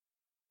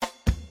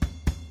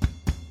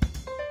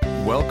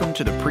welcome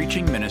to the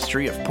preaching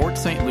ministry of Port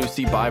St.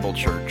 Lucie Bible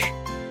Church.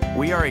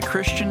 We are a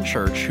Christian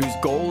church whose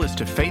goal is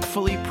to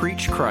faithfully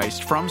preach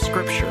Christ from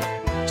Scripture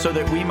so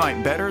that we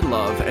might better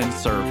love and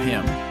serve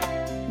Him.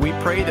 We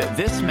pray that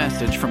this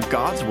message from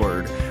God's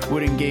Word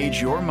would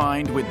engage your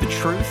mind with the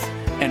truth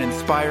and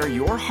inspire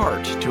your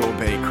heart to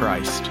obey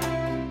Christ.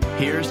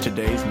 Here's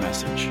today's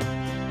message.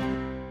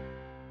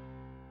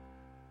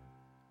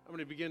 I'm going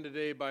to begin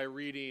today by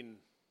reading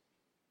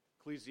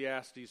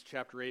Ecclesiastes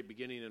chapter 8,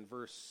 beginning in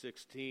verse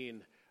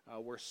 16,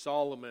 where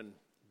Solomon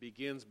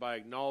begins by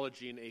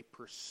acknowledging a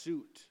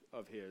pursuit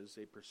of his,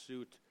 a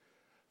pursuit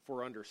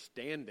for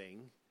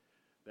understanding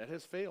that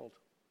has failed.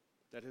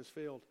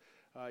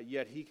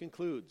 Yet he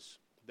concludes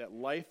that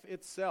life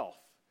itself,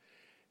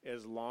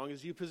 as long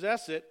as you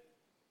possess it,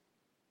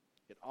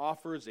 it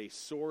offers a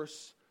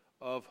source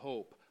of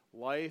hope.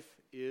 Life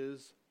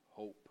is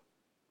hope.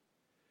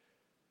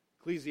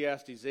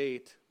 Ecclesiastes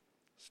 8,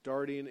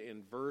 starting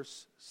in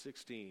verse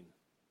 16.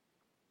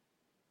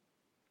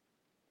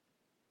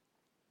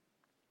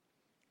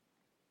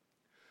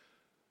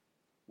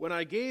 When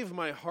I gave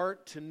my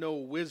heart to know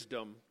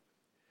wisdom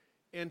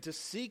and to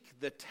seek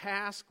the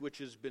task which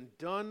has been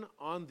done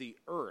on the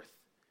earth,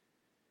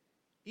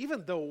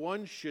 even though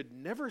one should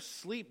never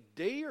sleep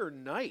day or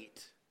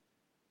night,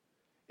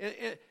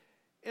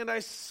 and I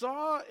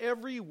saw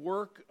every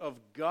work of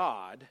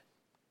God,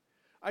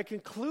 I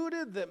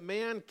concluded that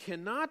man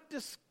cannot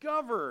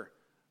discover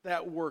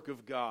that work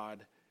of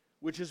God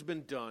which has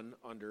been done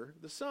under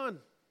the sun.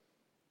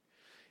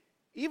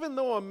 Even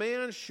though a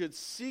man should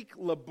seek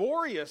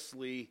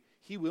laboriously,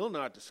 he will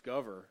not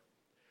discover.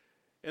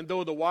 And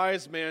though the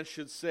wise man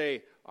should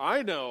say,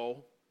 I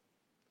know,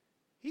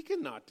 he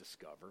cannot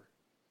discover.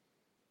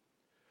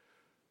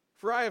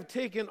 For I have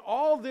taken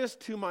all this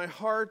to my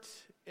heart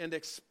and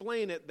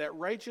explain it, that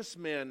righteous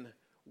men,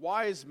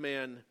 wise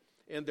men,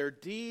 and their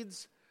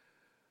deeds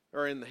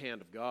are in the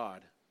hand of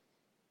God.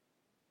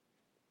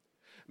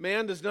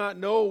 Man does not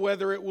know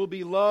whether it will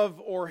be love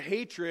or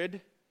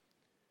hatred.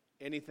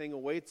 Anything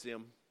awaits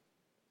him.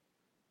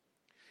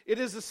 It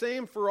is the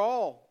same for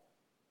all.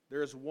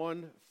 There is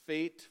one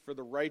fate for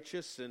the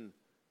righteous and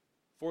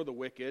for the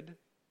wicked,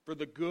 for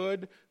the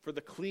good, for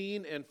the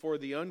clean, and for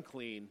the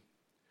unclean,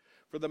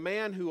 for the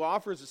man who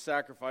offers a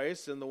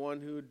sacrifice and the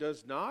one who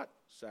does not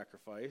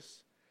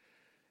sacrifice.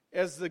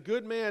 As the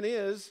good man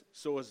is,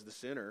 so is the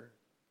sinner.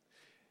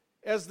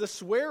 As the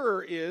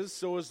swearer is,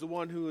 so is the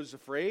one who is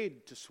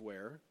afraid to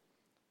swear.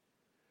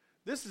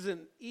 This is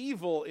an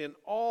evil in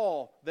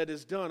all that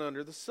is done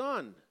under the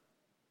sun,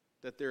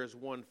 that there is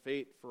one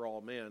fate for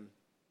all men.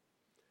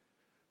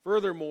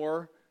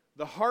 Furthermore,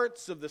 the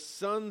hearts of the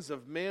sons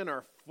of men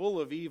are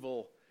full of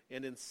evil,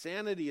 and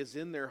insanity is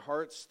in their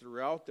hearts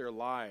throughout their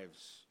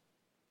lives.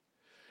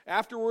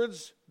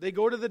 Afterwards, they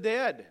go to the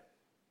dead.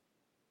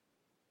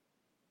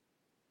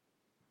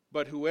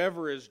 But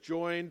whoever is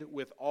joined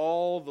with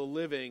all the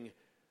living,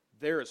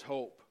 there is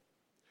hope.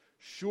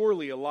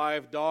 Surely a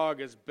live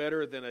dog is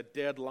better than a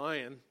dead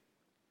lion.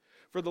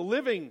 For the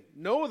living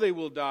know they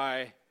will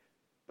die,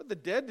 but the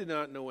dead do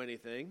not know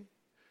anything,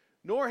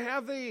 nor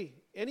have they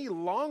any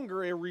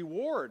longer a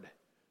reward,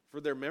 for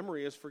their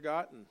memory is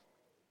forgotten.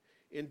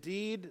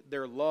 Indeed,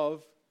 their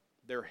love,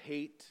 their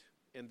hate,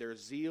 and their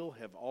zeal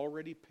have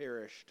already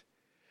perished,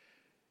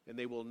 and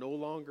they will no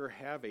longer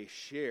have a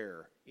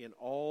share in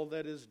all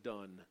that is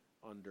done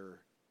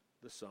under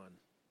the sun.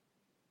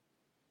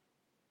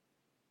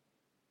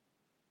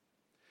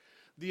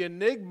 The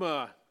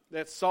enigma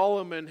that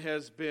Solomon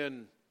has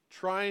been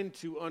trying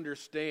to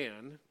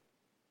understand,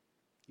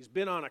 he's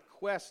been on a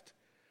quest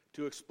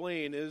to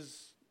explain,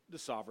 is the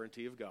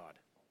sovereignty of God.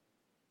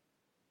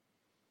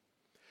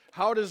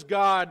 How does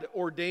God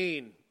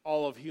ordain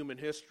all of human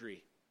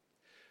history?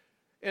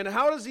 And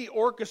how does He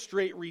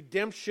orchestrate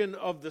redemption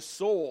of the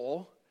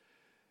soul?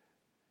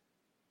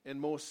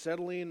 And most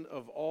settling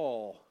of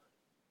all,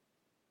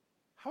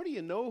 how do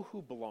you know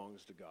who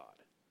belongs to God?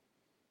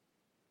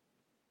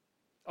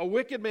 A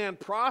wicked man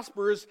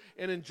prospers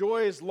and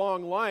enjoys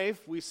long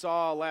life, we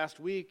saw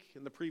last week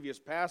in the previous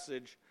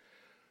passage,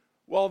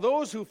 while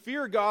those who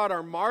fear God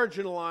are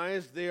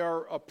marginalized, they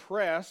are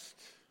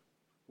oppressed.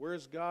 Where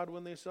is God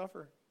when they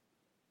suffer?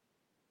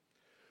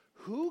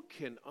 Who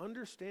can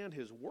understand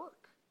His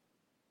work?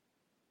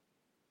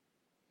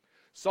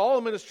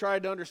 Solomon has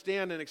tried to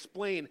understand and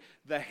explain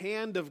the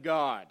hand of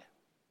God.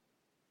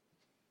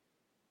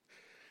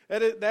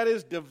 That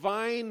is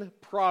divine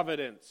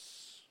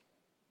providence.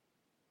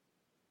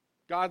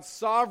 God's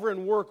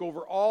sovereign work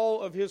over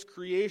all of His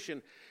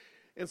creation.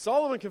 And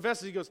Solomon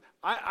confesses, he goes,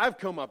 I've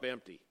come up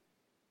empty.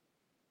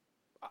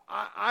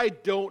 I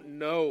don't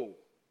know.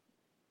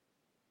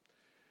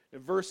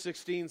 And verse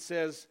 16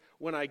 says,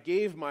 when I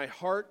gave my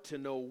heart to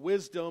know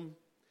wisdom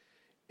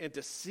and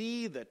to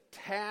see the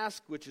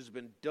task which has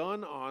been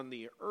done on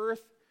the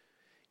earth,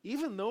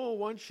 even though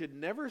one should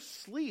never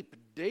sleep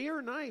day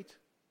or night.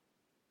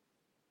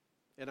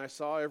 And I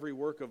saw every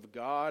work of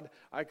God,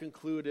 I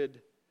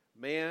concluded,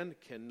 man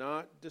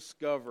cannot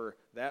discover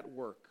that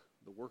work,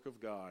 the work of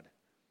God,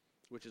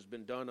 which has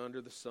been done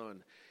under the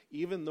sun.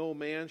 Even though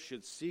man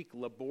should seek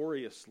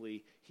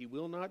laboriously, he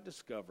will not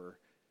discover.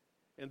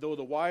 And though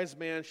the wise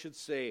man should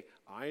say,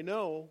 I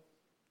know,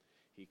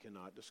 he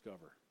cannot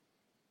discover.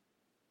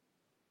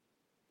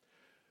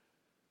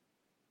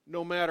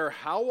 No matter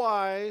how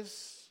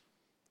wise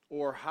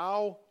or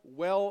how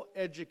well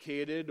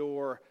educated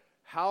or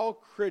how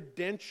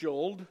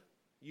credentialed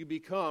you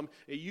become,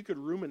 you could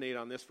ruminate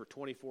on this for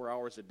 24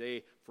 hours a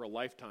day for a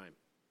lifetime,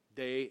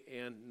 day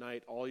and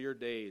night, all your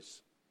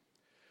days.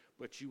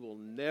 But you will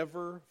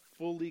never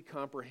fully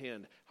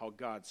comprehend how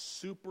God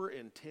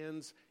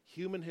superintends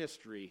human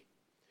history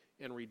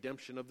and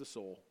redemption of the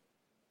soul.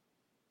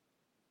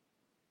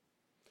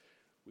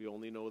 We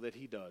only know that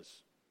he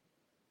does.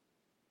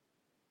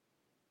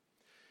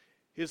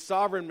 His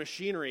sovereign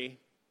machinery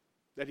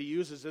that he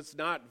uses, it's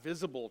not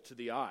visible to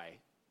the eye.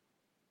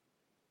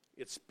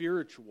 It's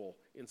spiritual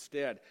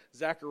instead.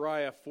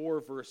 Zechariah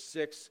 4 verse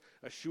 6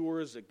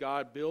 assures that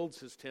God builds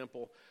his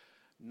temple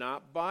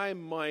not by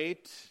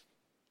might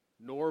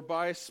nor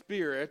by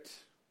spirit,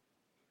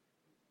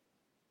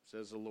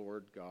 says the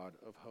Lord God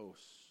of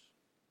hosts.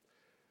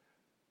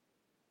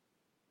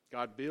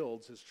 God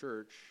builds his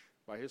church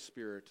by his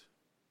Spirit.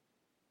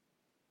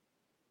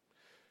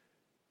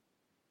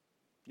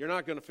 You're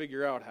not going to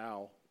figure out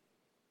how.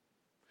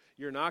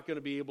 You're not going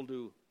to be able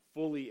to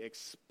fully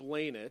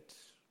explain it.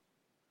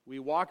 We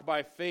walk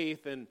by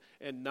faith and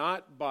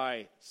not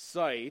by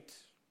sight.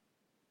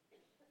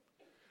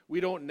 We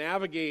don't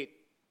navigate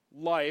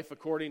life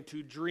according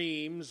to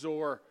dreams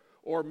or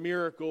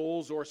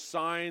miracles or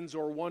signs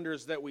or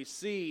wonders that we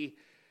see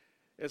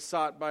as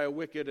sought by a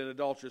wicked and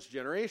adulterous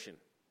generation.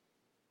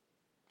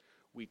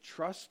 We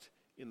trust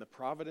in the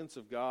providence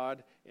of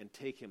God and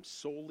take him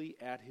solely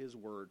at his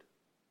word.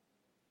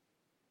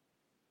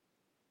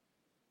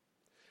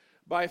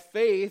 By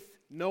faith,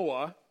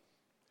 Noah,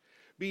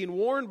 being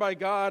warned by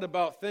God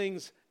about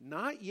things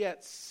not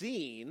yet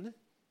seen,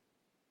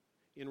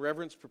 in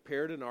reverence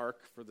prepared an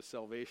ark for the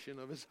salvation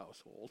of his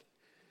household.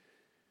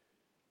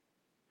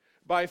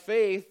 By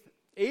faith,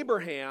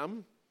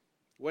 Abraham,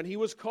 when he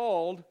was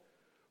called,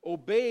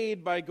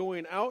 obeyed by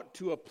going out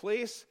to a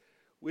place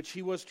which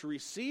he was to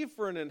receive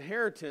for an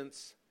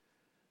inheritance,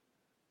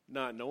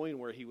 not knowing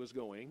where he was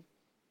going.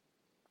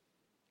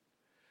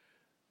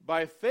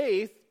 By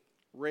faith,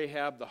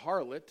 Rahab the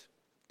harlot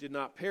did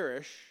not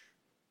perish,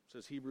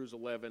 says Hebrews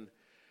 11.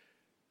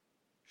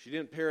 She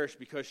didn't perish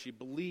because she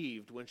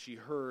believed when she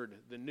heard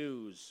the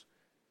news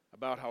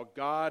about how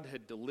God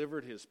had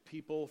delivered his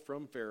people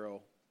from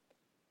Pharaoh.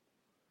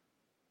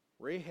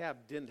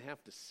 Rahab didn't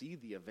have to see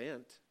the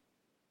event.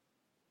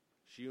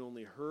 She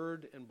only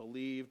heard and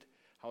believed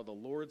how the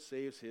Lord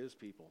saves his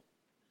people.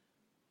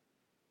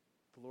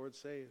 The Lord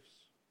saves.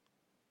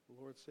 The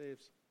Lord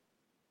saves.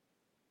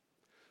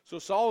 So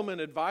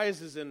Solomon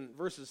advises in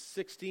verses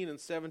 16 and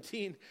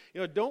 17,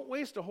 don't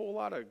waste a whole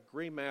lot of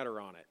gray matter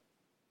on it.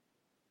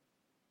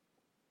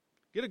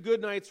 Get a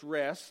good night's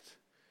rest.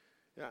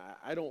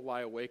 I don't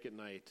lie awake at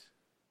night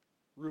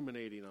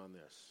ruminating on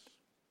this,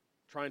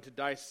 trying to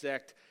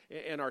dissect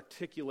and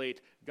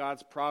articulate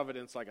God's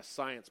providence like a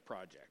science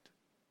project.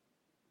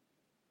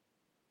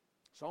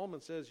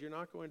 Solomon says you're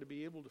not going to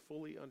be able to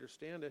fully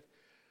understand it.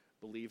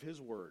 Believe his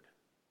word.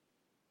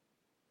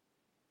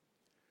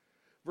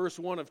 Verse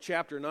 1 of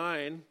chapter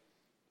 9,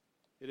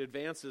 it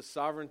advances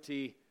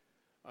sovereignty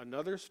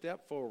another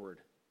step forward.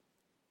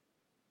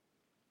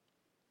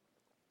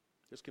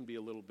 This can be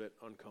a little bit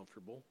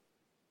uncomfortable.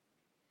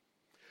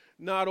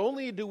 Not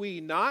only do we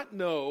not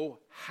know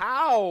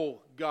how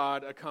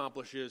God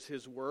accomplishes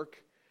his work,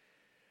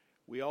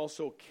 we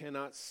also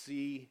cannot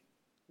see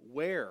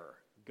where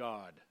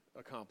God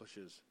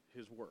accomplishes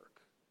his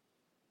work.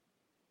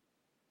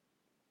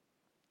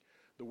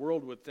 The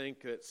world would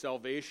think that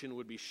salvation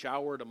would be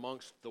showered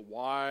amongst the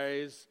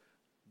wise,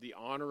 the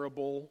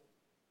honorable,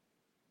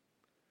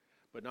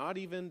 but not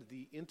even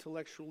the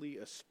intellectually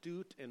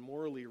astute and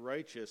morally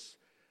righteous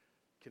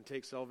can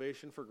take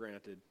salvation for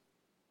granted.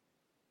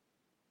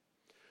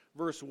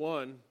 Verse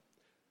 1,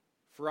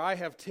 for I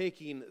have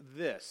taken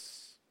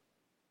this,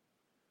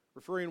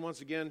 referring once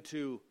again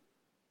to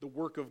the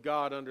work of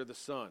God under the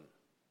sun,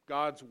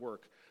 God's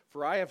work.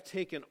 For I have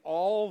taken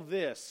all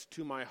this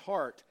to my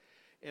heart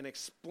and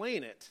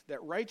explain it,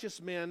 that righteous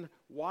men,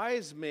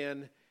 wise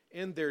men,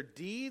 and their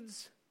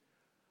deeds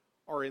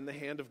are in the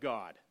hand of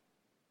God.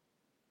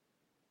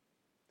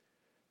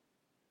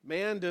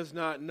 Man does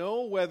not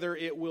know whether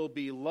it will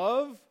be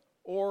love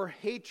or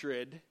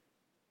hatred.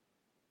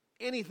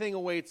 Anything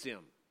awaits him.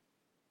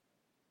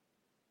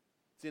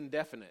 It's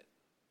indefinite.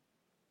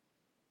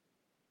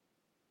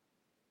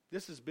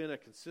 This has been a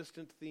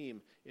consistent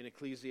theme in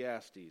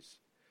Ecclesiastes.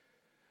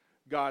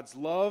 God's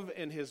love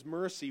and his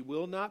mercy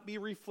will not be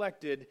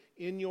reflected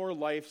in your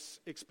life's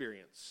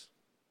experience.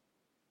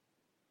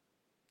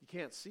 You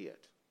can't see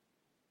it.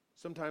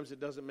 Sometimes it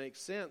doesn't make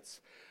sense.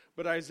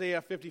 But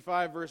Isaiah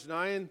 55 verse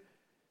 9,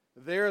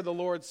 there the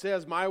Lord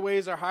says, my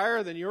ways are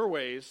higher than your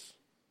ways.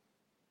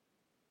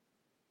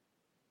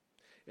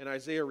 And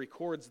Isaiah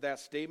records that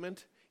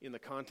statement in the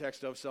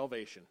context of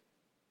salvation.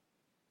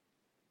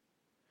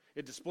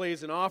 It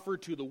displays an offer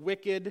to the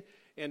wicked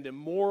and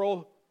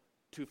immoral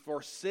to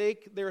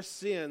forsake their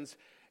sins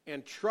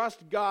and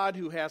trust God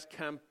who has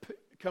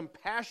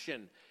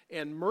compassion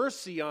and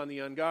mercy on the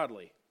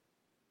ungodly.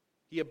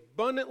 He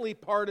abundantly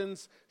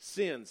pardons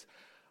sins.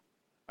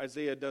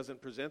 Isaiah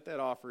doesn't present that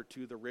offer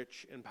to the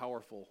rich and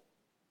powerful.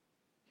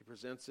 He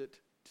presents it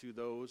to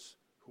those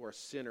who are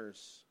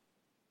sinners.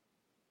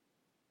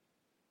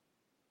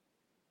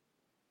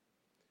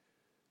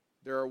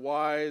 There are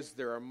wise,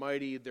 there are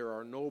mighty, there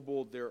are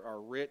noble, there are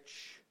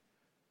rich,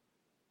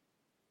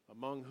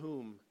 among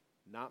whom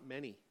not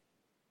many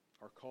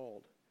are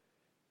called.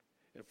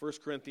 And 1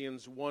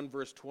 Corinthians 1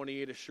 verse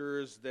 28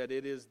 assures that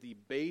it is the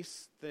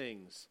base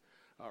things,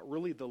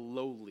 really the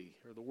lowly,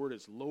 or the word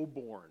is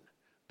low-born,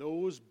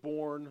 those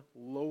born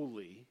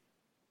lowly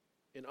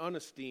and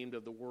unesteemed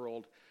of the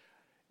world,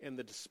 and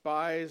the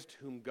despised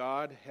whom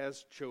God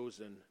has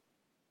chosen.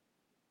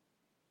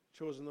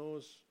 Chosen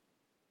those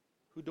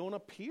who don't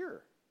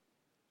appear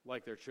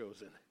like they're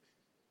chosen.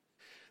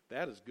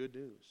 That is good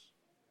news.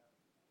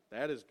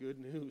 That is good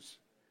news.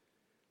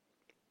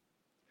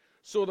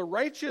 So the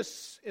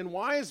righteous and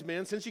wise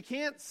men, since you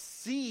can't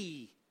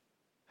see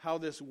how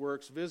this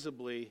works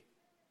visibly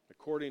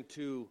according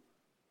to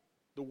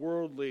the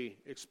worldly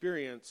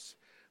experience,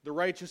 the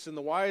righteous and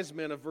the wise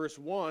men of verse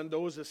 1,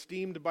 those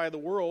esteemed by the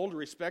world,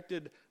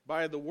 respected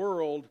by the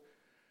world,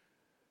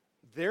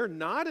 they're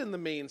not in the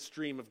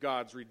mainstream of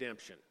God's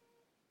redemption.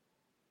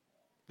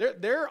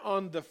 They're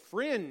on the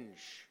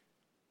fringe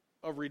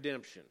of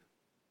redemption.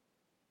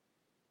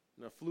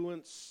 An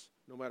affluence,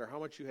 no matter how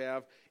much you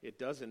have, it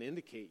doesn't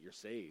indicate you're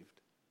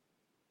saved.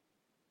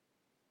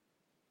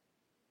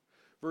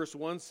 Verse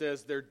 1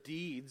 says their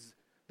deeds,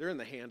 they're in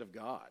the hand of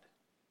God.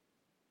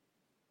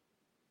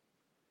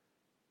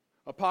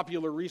 A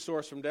popular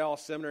resource from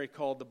Dallas Seminary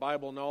called the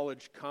Bible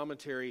Knowledge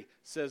Commentary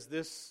says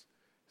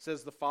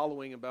the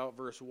following about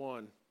verse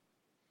 1.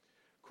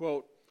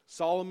 Quote,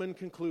 Solomon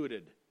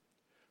concluded,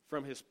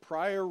 from his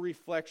prior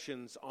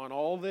reflections on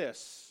all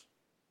this,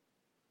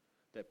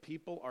 that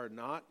people are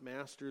not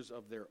masters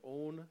of their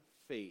own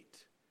fate.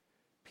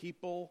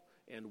 People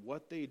and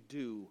what they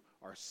do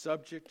are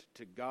subject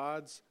to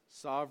God's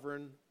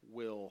sovereign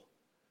will,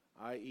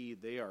 i.e.,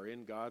 they are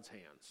in God's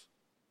hands.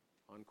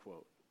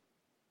 Unquote.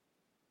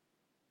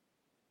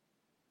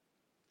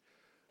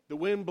 The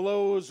wind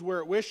blows where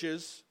it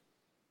wishes,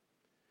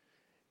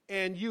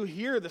 and you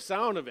hear the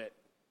sound of it.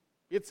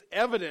 It's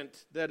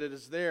evident that it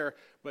is there,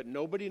 but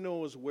nobody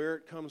knows where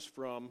it comes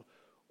from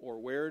or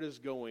where it is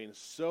going.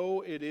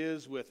 So it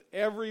is with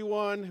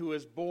everyone who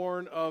is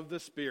born of the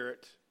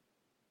Spirit.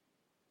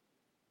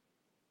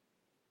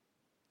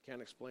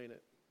 Can't explain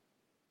it.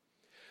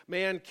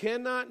 Man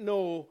cannot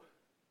know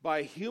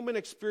by human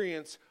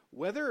experience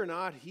whether or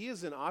not he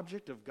is an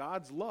object of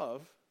God's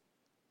love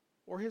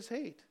or his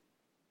hate.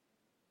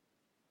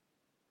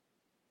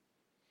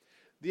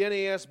 The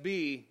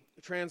NASB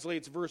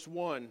translates verse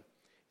 1,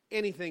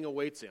 anything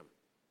awaits him.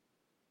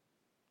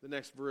 The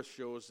next verse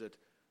shows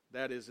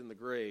that is in the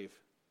grave.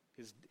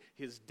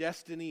 His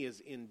destiny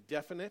is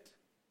indefinite,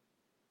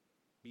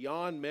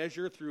 beyond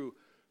measure through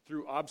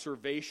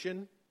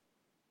observation.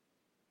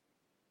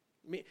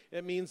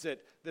 It means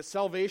that the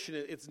salvation,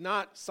 it's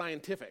not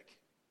scientific.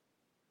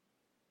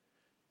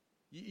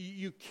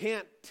 You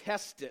can't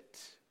test it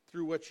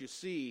through what you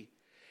see.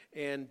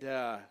 And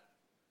a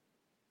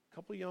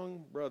couple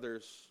young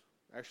brothers,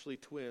 actually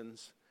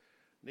twins,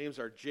 names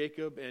are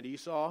Jacob and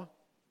Esau.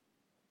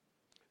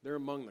 They're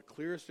among the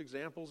clearest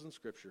examples in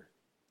Scripture.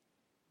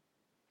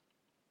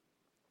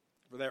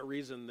 For that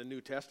reason, the New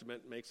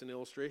Testament makes an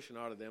illustration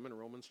out of them in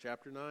Romans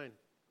chapter 9.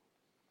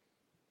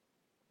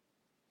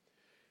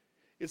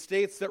 It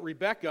states that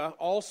Rebekah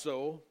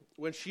also,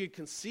 when she had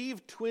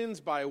conceived twins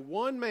by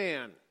one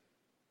man,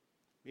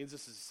 means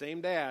this is the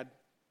same dad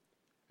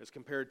as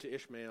compared to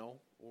Ishmael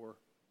or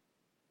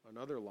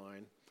another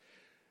line.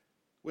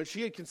 When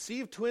she had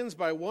conceived twins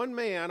by one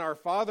man, our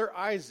father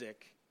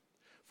Isaac,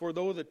 for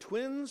though the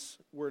twins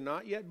were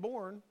not yet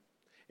born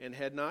and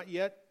had not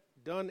yet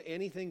done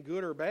anything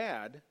good or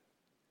bad,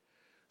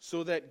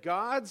 so that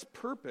God's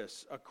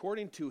purpose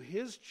according to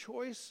his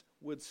choice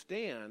would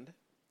stand,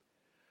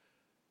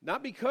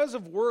 not because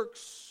of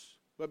works,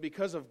 but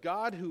because of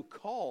God who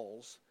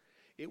calls,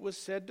 it was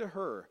said to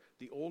her,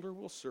 the older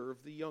will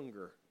serve the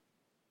younger.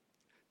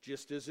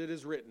 Just as it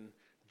is written,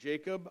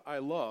 Jacob I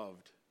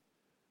loved,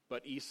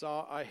 but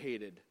Esau I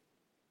hated.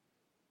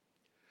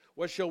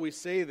 What shall we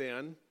say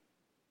then?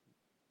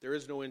 There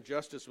is no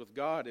injustice with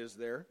God, is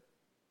there?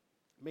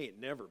 May it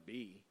never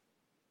be.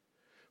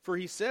 For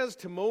he says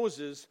to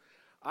Moses,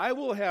 I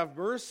will have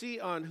mercy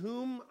on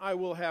whom I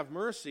will have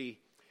mercy,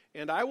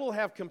 and I will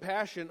have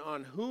compassion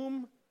on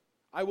whom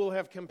I will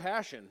have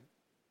compassion.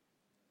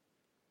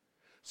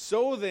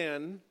 So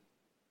then,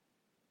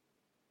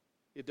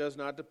 it does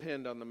not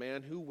depend on the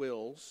man who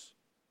wills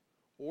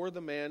or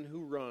the man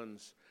who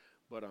runs,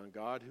 but on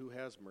God who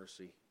has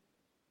mercy.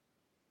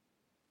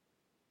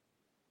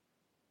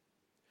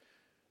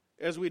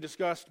 As we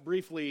discussed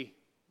briefly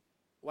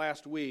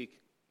last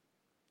week,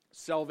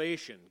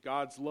 salvation,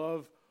 God's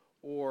love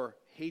or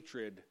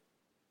hatred,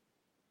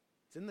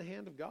 it's in the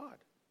hand of God.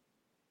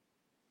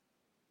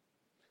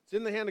 It's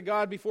in the hand of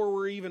God before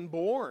we're even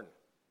born.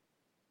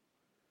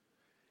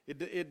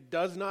 It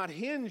does not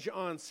hinge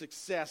on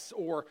success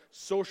or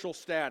social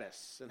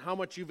status and how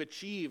much you've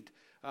achieved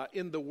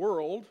in the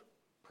world.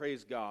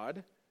 Praise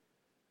God.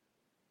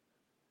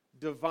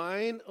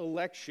 Divine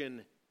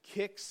election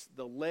kicks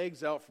the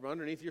legs out from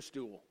underneath your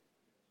stool.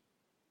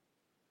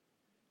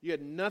 You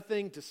had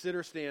nothing to sit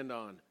or stand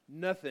on.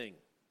 Nothing.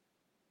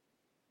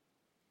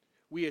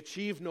 We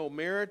achieve no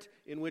merit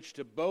in which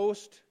to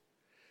boast.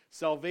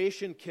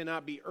 Salvation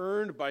cannot be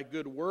earned by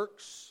good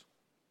works.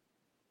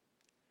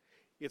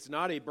 It's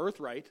not a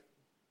birthright.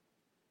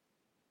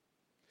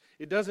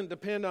 It doesn't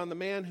depend on the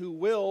man who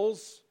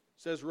wills,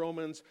 says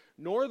Romans,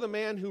 nor the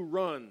man who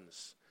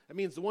runs. That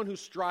means the one who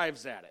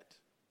strives at it.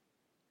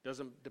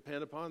 Doesn't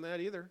depend upon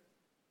that either.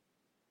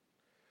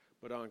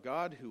 But on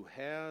God who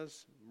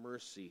has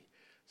mercy.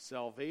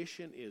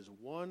 Salvation is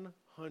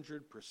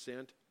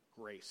 100%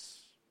 grace.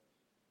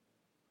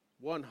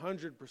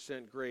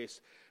 100%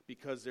 grace,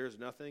 because there's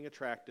nothing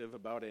attractive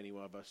about any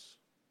of us.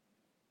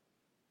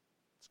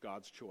 It's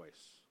God's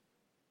choice.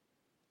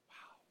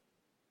 Wow.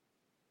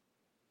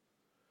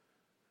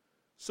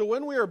 So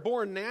when we are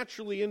born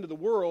naturally into the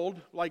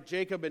world, like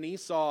Jacob and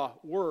Esau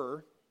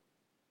were,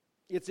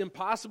 it's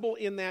impossible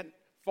in that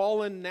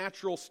fallen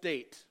natural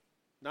state,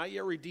 not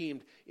yet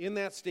redeemed, in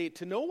that state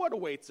to know what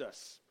awaits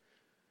us.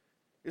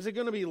 Is it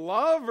going to be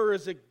love or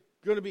is it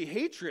going to be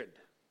hatred?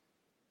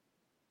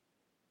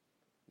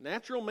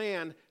 Natural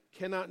man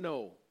cannot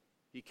know.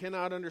 He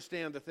cannot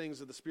understand the things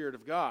of the Spirit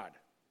of God.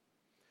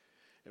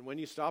 And when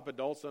you stop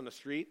adults on the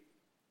street,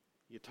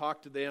 you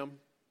talk to them,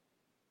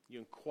 you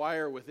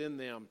inquire within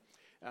them,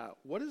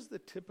 what is the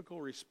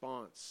typical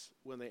response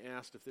when they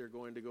asked if they're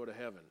going to go to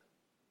heaven?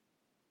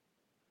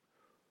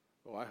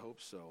 Oh, I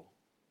hope so.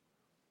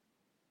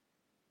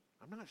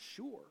 I'm not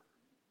sure,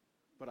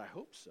 but I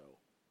hope so.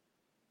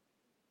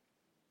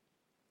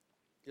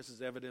 This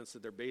is evidence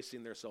that they're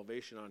basing their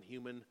salvation on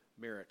human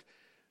merit.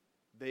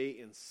 They,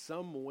 in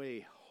some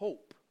way,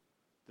 hope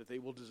that they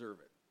will deserve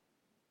it.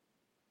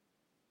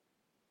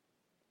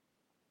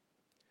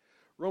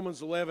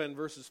 Romans 11,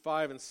 verses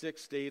 5 and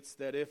 6 states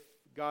that if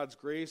God's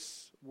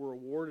grace were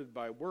awarded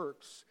by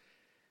works,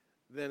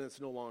 then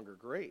it's no longer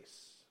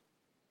grace.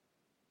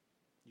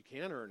 You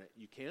can't earn it.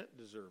 You can't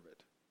deserve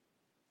it.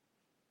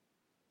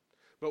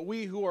 But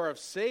we who are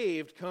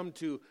saved come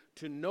to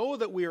know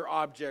that we are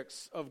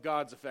objects of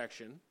God's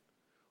affection.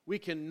 We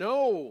can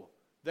know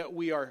that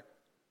we are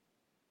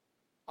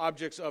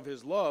objects of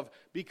His love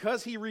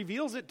because He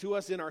reveals it to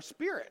us in our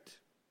spirit.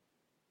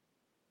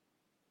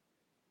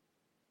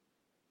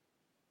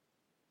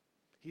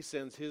 He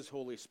sends His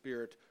Holy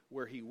Spirit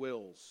where He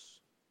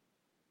wills.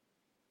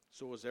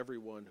 So is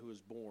everyone who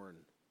is born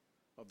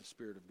of the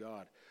Spirit of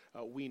God.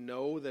 We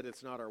know that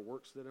it's not our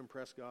works that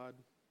impress God.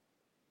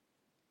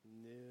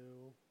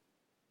 No.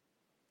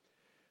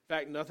 In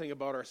fact, nothing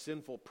about our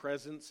sinful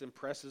presence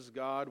impresses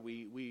God.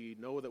 We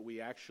know that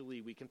we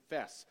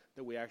confess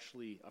that we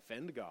actually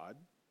offend God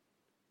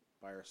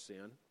by our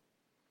sin.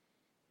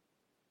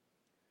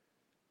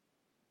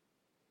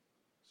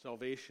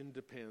 Salvation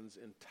depends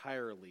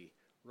entirely,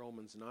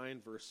 Romans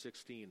 9, verse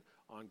 16,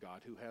 on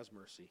God who has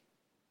mercy.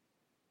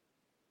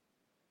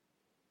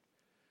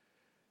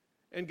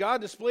 And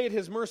God displayed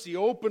His mercy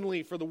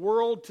openly for the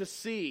world to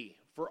see,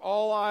 for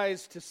all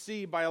eyes to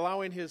see, by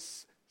allowing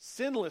His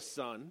sinless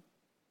Son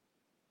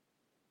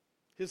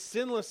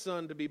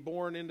to be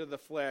born into the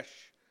flesh,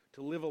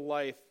 to live a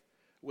life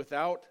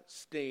without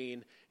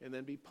stain, and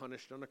then be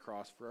punished on the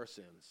cross for our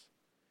sins.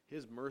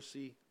 His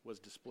mercy was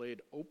displayed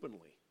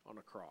openly on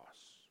a cross.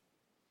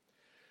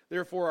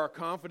 Therefore, our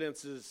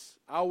confidence is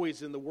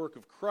always in the work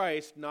of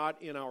Christ,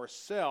 not in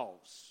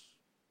ourselves.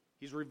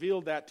 He's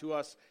revealed that to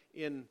us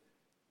in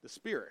the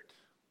Spirit.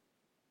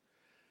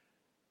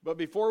 But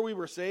before we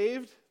were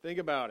saved, think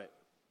about it.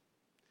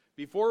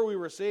 Before we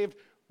were saved,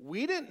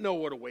 we didn't know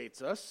what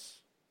awaits us.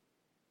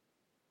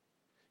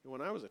 And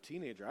when I was a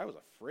teenager, I was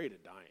afraid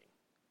of dying.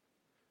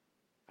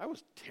 I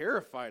was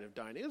terrified of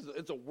dying.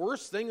 It's the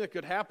worst thing that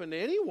could happen to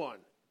anyone.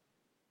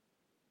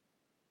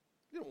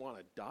 You didn't want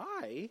to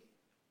die.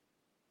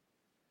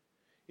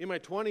 In my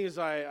 20s,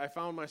 I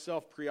found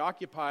myself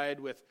preoccupied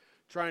with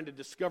trying to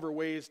discover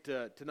ways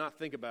to not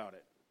think about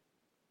it.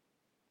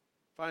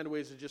 Find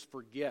ways to just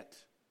forget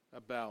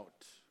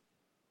about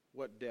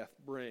what death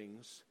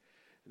brings.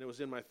 And it was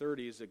in my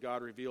 30s that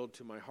God revealed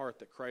to my heart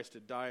that Christ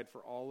had died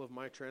for all of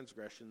my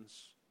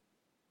transgressions,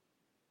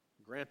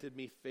 granted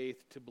me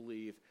faith to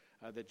believe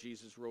that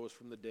Jesus rose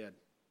from the dead.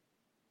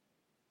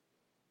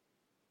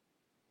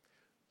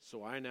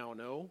 So I now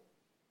know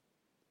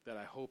that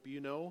I hope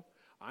you know.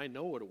 I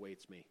know what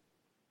awaits me.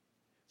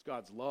 It's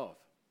God's love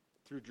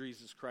through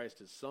Jesus Christ,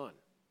 His Son.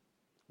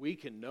 We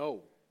can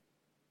know.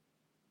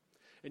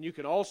 And you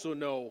can also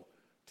know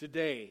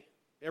today,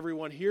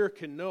 everyone here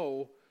can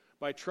know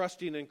by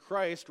trusting in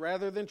Christ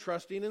rather than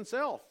trusting in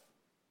self.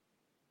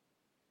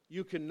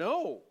 You can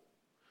know.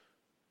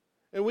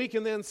 And we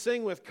can then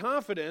sing with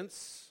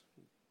confidence,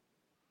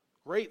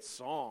 Great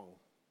song.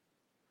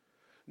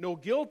 No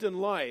guilt in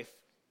life,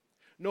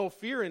 no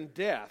fear in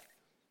death.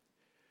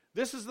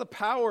 This is the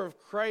power of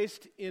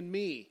Christ in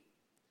me.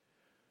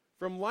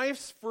 From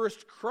life's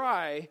first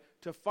cry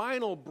to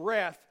final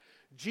breath,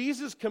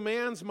 Jesus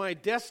commands my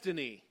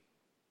destiny.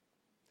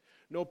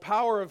 No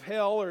power of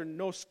hell or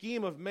no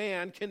scheme of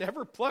man can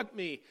ever pluck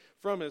me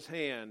from his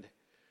hand.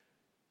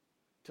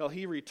 Till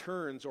he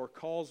returns or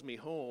calls me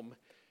home,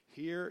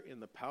 here in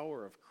the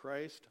power of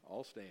Christ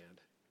I'll stand.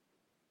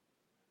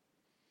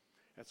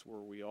 That's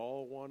where we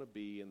all want to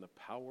be, in the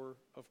power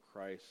of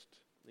Christ.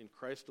 In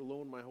Christ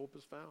alone my hope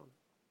is found.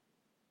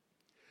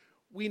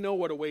 We know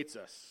what awaits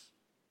us.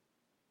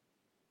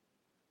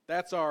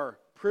 That's our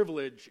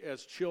privilege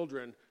as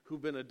children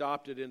who've been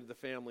adopted into the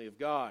family of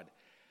God.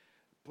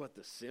 But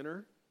the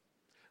sinner,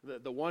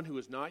 the one who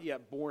is not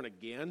yet born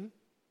again,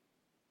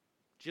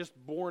 just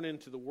born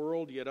into the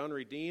world yet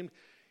unredeemed,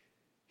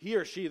 he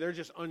or she, they're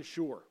just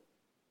unsure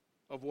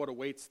of what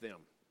awaits them.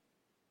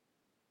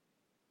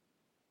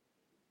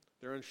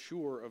 They're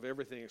unsure of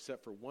everything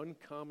except for one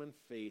common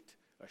fate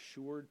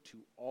assured to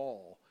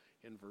all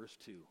in verse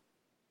 2.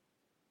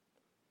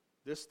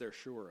 This they're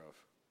sure of.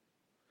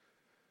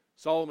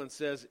 Solomon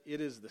says it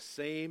is the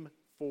same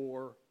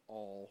for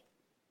all.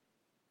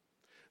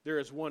 There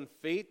is one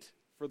fate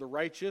for the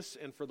righteous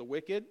and for the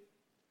wicked,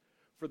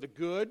 for the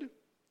good,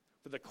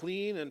 for the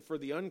clean and for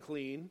the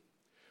unclean,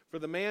 for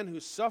the man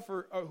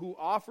who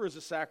offers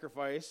a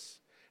sacrifice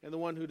and the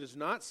one who does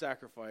not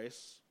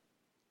sacrifice.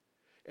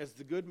 As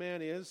the good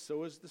man is,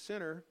 so is the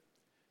sinner.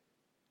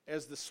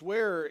 As the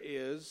swearer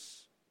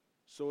is,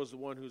 so is the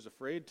one who's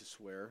afraid to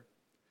swear.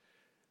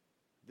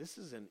 This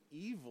is an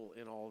evil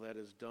in all that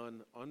is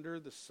done under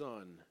the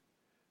sun,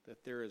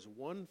 that there is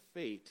one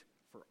fate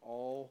for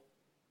all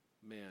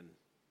men.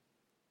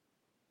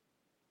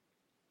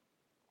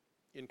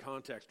 In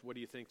context, what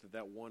do you think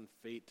that one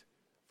fate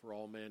for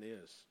all men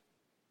is?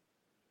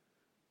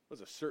 It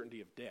was a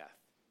certainty of death.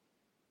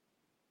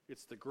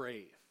 It's the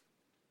grave.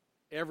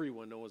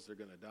 Everyone knows they're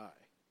going to die.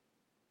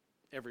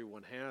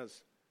 Everyone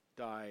has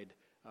died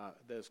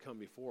that has come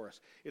before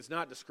us. It's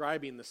not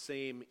describing the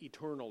same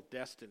eternal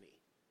destiny.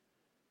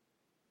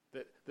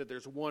 That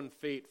there's one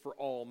fate for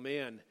all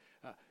men.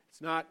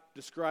 It's not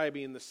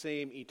describing the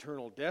same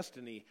eternal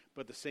destiny,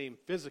 but the same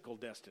physical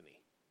destiny.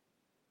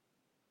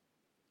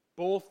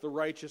 Both the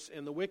righteous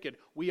and the wicked,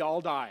 we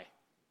all die.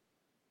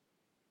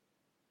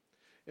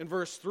 In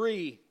verse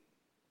 3,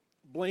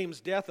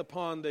 blames death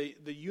upon the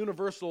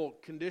universal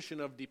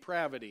condition of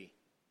depravity.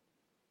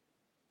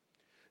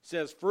 It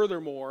says,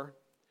 furthermore,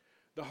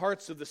 the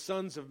hearts of the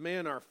sons of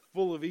men are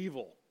full of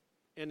evil,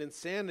 and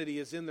insanity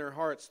is in their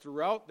hearts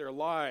throughout their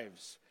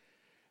lives.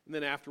 And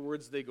then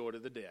afterwards they go to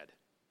the dead.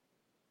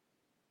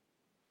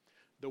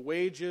 The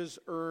wages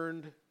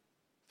earned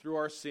through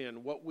our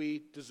sin, what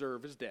we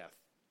deserve is death.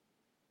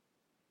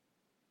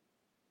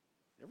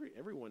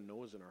 Everyone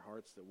knows in our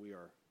hearts that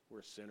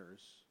we're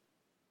sinners.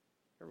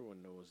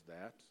 Everyone knows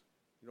that.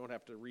 You don't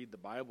have to read the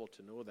Bible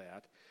to know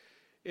that.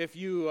 If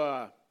you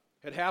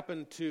had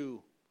happened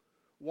to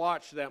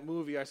watch that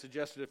movie I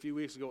suggested a few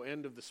weeks ago,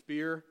 End of the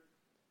Spear,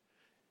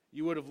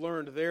 you would have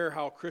learned there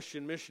how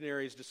Christian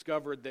missionaries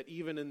discovered that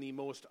even in the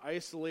most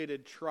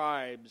isolated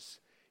tribes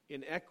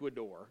in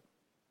Ecuador,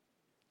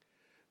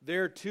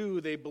 there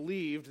too they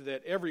believed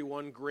that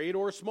everyone, great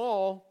or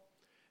small,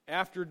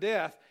 after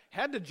death,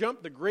 had to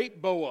jump the Great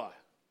Boa.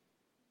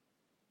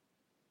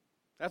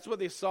 That's what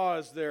they saw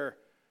as their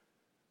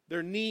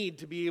need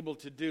to be able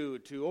to do,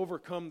 to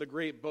overcome the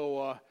Great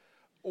Boa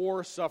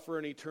or suffer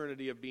an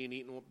eternity of being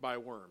eaten by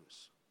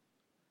worms.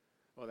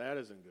 Well, that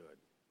isn't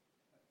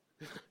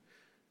good.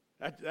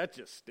 That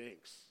just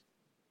stinks.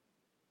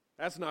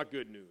 That's not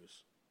good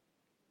news.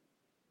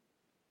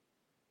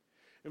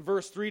 And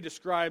verse 3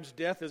 describes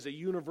death as a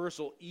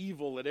universal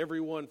evil that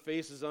everyone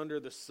faces under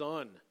the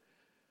sun.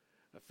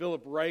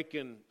 Philip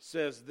Ryken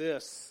says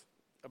this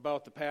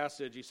about the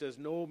passage. He says,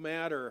 no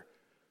matter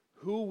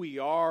who we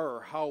are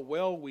or how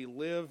well we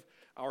live,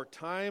 our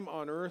time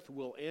on earth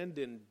will end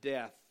in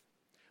death,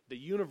 the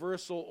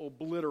universal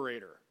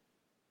obliterator.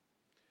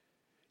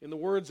 In the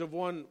words of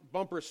one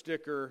bumper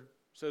sticker,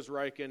 says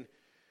Ryken,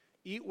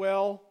 eat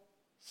well,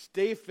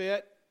 stay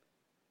fit,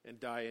 and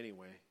die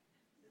anyway.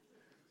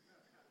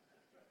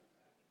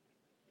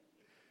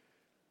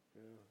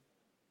 Yeah.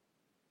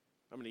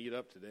 I'm going to eat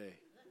up today.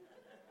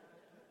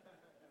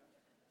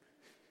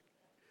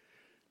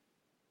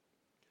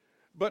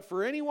 But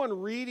for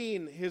anyone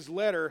reading his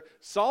letter,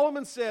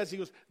 Solomon says, he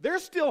goes,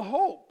 there's still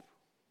hope.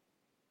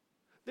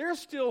 There's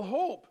still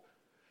hope.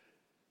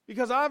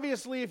 Because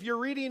obviously if you're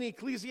reading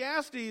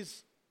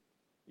Ecclesiastes,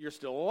 you're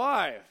still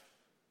alive.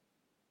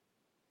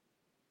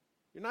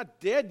 You're not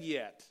dead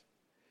yet.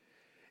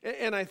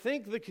 And I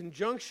think the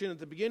conjunction at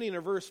the beginning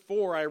of verse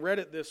 4, I read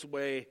it this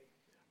way,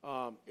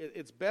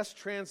 it's best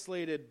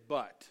translated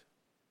but.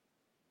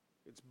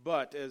 It's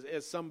but,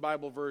 as some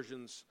Bible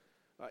versions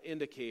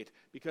indicate,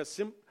 because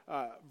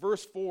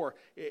verse 4,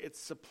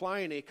 it's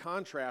supplying a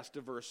contrast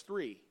to verse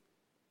 3.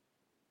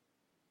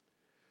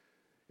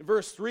 In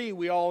verse 3,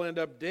 we all end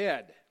up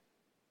dead.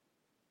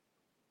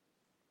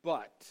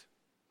 But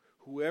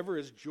whoever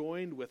is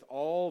joined with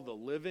all the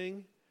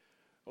living,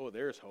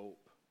 there's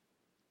hope.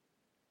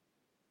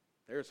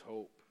 There's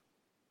hope.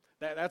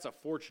 That's a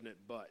fortunate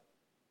but.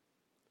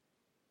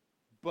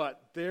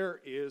 But there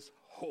is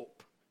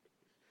hope.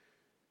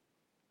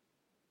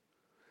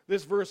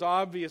 This verse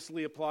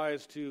obviously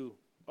applies to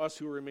us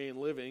who remain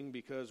living,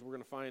 because we're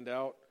going to find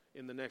out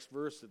in the next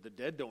verse that the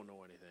dead don't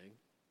know anything.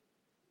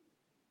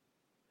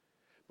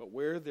 But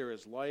where there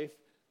is life,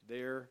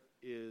 there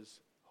is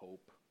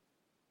hope.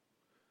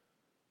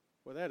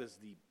 Well, that is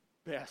the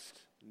best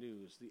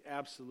news, the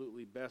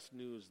absolutely best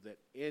news that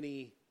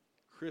any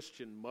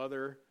Christian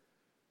mother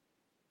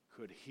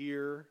could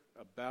hear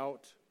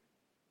about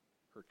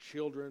her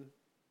children,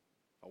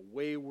 a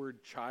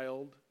wayward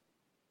child,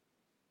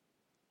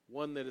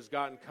 one that has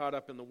gotten caught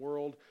up in the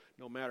world.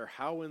 No matter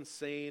how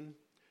insane,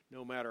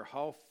 no matter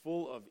how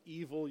full of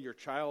evil your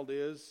child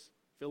is,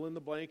 fill in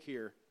the blank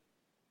here,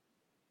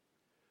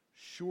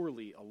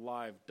 surely a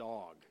live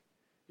dog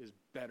is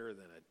better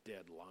than a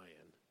dead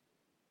lion.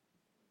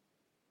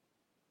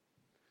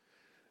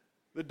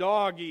 The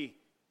dog,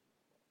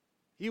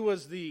 he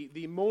was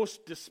the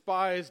most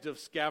despised of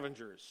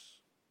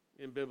scavengers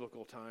in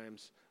biblical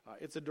times.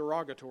 It's a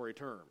derogatory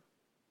term.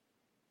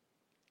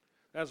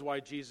 That's why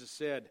Jesus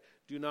said,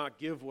 "Do not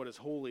give what is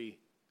holy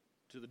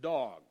to the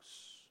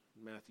dogs,"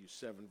 Matthew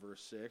 7,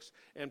 verse 6.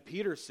 And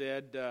Peter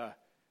said,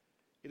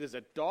 "It is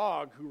a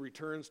dog who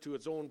returns to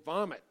its own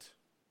vomit,"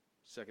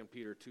 2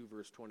 Peter 2,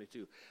 verse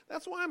 22.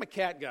 That's why I'm a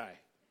cat guy.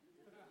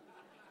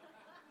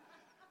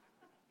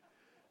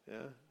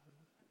 Yeah.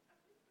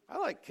 I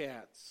like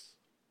cats.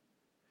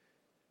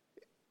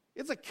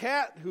 It's a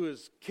cat who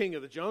is king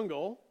of the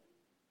jungle.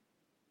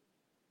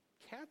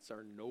 Cats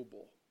are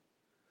noble.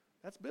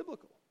 That's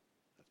biblical.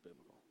 That's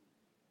biblical.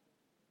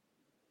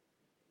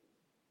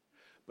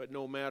 But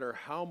no matter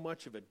how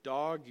much of a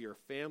dog your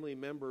family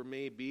member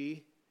may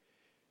be,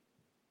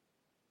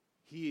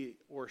 he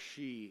or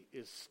she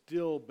is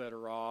still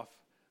better off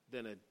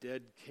than a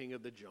dead king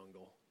of the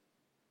jungle.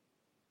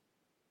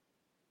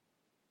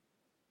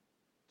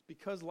 It's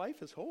because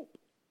life is hope.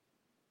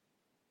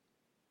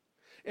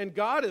 And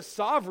God is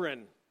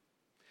sovereign.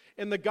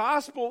 And the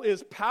gospel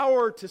is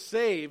power to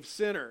save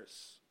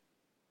sinners.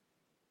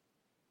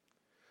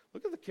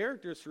 Look at the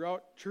characters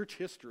throughout church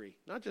history,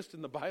 not just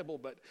in the Bible,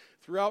 but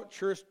throughout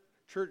church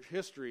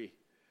history,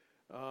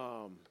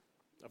 of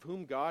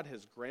whom God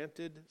has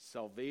granted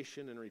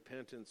salvation and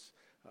repentance.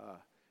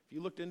 If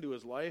you looked into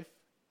his life,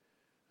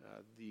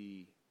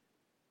 the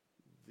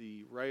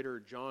writer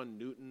John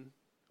Newton,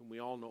 whom we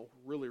all know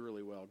really,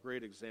 really well,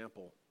 great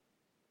example,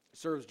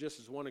 serves just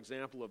as one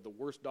example of the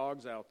worst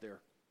dogs out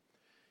there.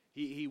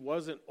 He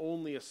wasn't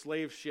only a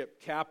slave ship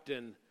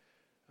captain,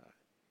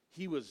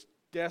 he was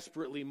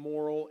desperately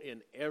moral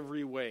in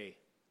every way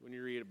when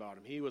you read about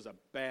him. He was a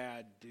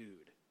bad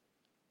dude.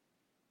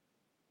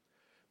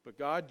 But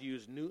God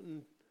used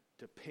Newton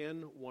to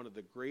pen one of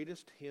the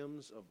greatest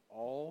hymns of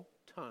all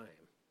time.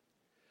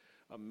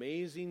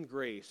 Amazing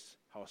grace,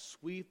 how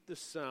sweet the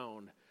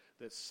sound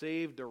that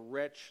saved a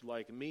wretch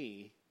like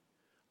me.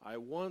 I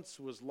once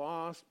was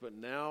lost, but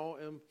now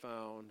am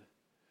found.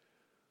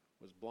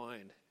 Was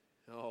blind.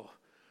 Oh,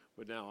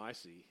 but now I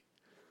see.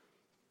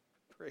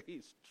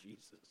 Praise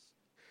Jesus.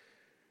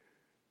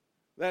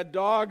 That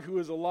dog who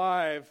is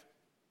alive,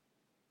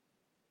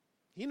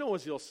 he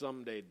knows he'll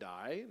someday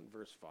die, in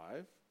verse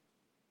 5.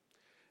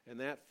 And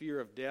that fear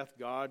of death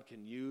God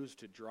can use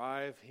to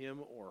drive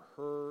him or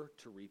her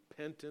to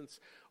repentance.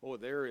 Oh,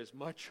 there is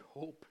much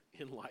hope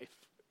in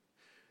life.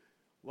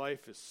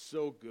 Life is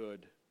so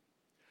good.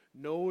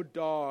 No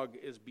dog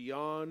is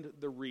beyond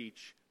the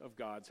reach of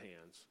God's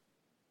hands.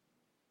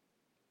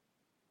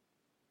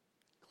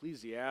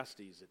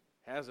 Ecclesiastes, it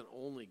hasn't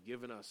only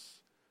given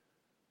us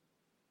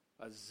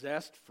a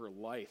zest for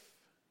life,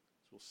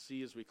 as we'll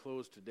see as we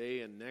close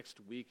today and next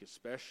week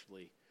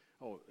especially.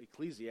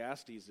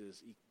 Ecclesiastes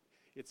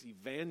it's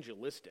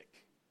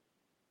evangelistic.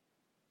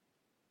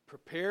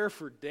 Prepare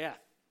for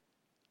death.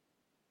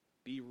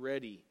 Be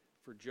ready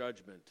for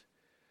judgment.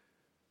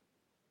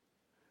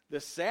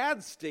 The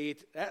sad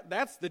state,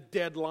 that's the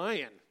dead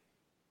lion.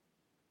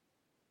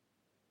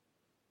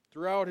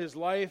 Throughout his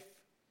life,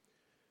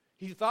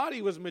 he thought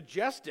he was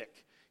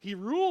majestic. He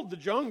ruled the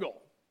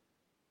jungle.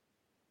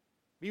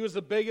 He was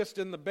the biggest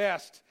and the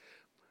best.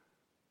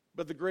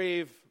 But the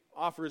grave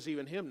offers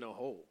even him no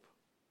hope.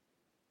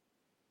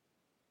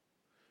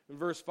 In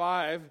verse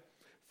 5,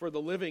 for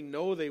the living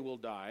know they will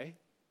die,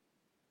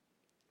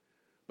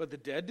 but the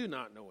dead do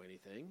not know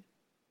anything,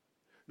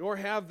 nor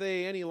have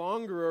they any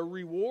longer a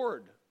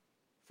reward,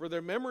 for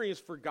their memory is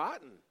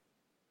forgotten.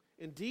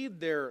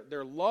 Indeed, their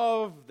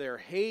love, their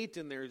hate,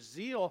 and their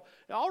zeal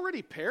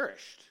already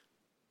perished.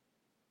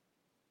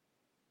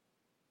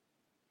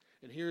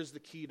 And here's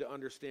the key to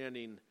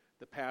understanding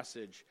the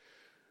passage.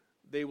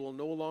 They will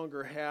no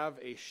longer have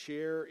a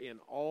share in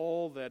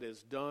all that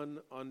is done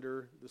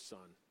under the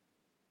sun.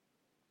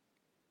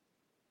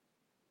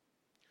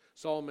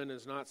 Solomon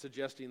is not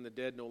suggesting the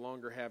dead no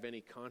longer have any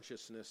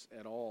consciousness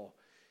at all.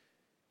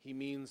 he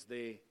means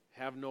they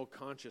have no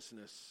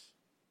consciousness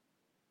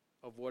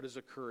of what is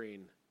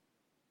occurring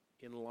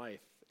in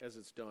life as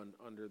it's done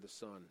under the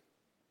sun.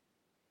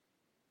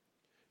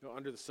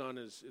 Under the sun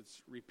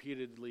it's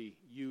repeatedly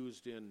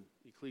used in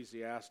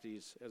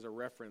Ecclesiastes as a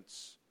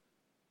reference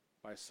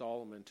by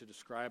Solomon to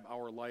describe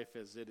our life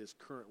as it is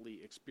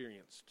currently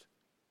experienced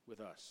with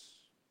us.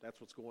 That's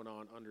what's going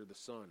on under the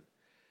sun.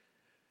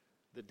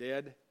 The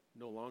dead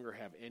no longer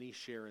have any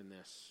share in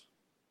this,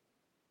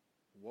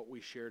 what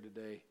we share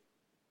today.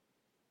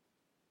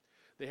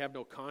 They have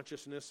no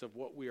consciousness of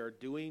what we are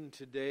doing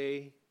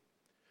today.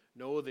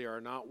 No, they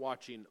are not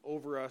watching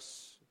over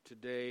us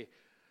today.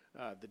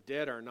 The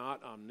dead are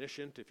not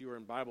omniscient. If you were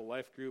in Bible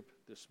Life Group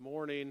this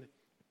morning,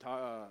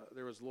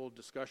 there was a little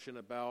discussion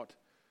about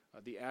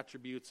the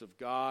attributes of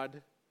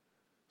God,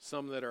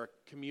 some that are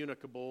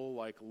communicable,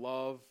 like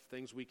love,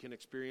 things we can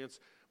experience,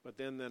 but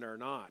then that are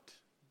not.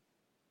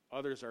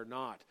 Others are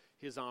not.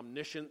 His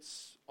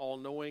omniscience,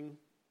 all-knowing,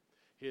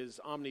 his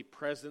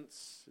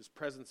omnipresence, his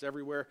presence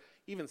everywhere.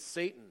 Even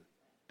Satan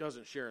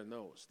doesn't share in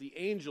those. The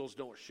angels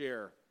don't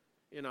share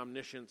in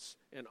omniscience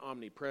and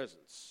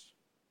omnipresence.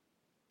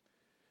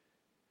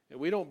 And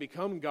we don't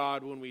become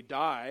God when we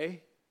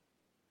die.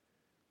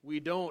 We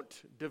don't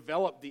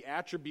develop the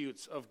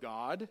attributes of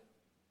God.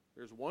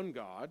 There's one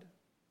God.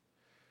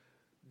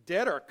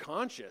 Dead are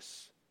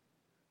conscious,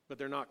 but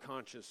they're not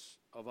conscious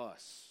of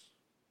us.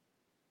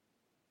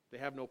 They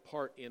have no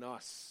part in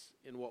us,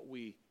 in what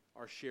we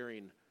are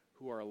sharing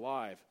who are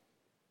alive.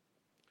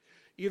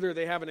 Either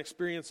they have an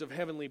experience of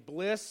heavenly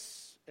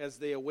bliss as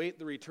they await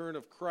the return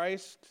of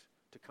Christ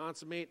to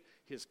consummate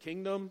his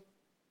kingdom,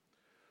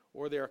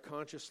 or they are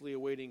consciously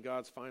awaiting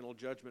God's final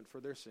judgment for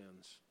their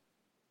sins.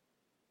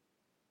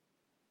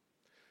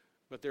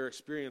 But their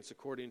experience,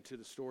 according to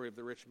the story of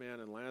the rich man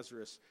and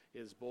Lazarus,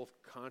 is both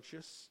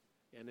conscious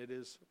and it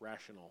is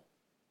rational.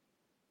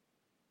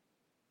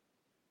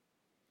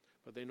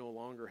 But they no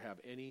longer have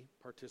any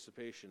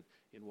participation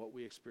in what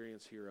we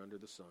experience here under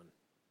the sun.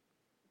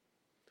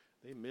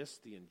 They miss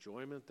the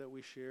enjoyment that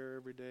we share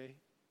every day.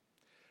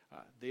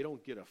 They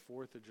don't get a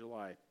 4th of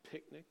July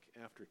picnic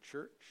after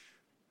church.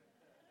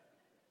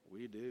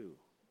 We do.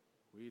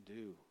 We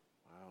do.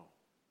 Wow.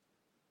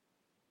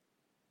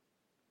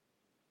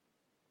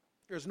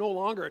 There's no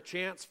longer a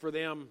chance for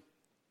them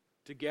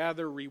to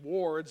gather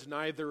rewards,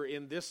 neither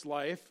in this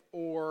life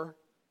or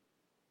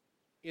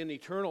in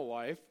eternal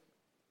life.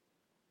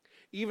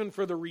 Even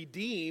for the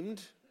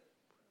redeemed,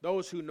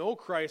 those who know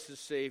Christ as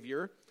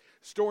Savior,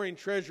 storing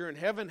treasure in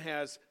heaven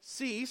has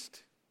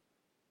ceased.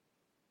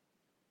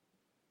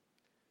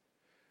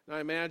 Now, I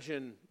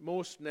imagine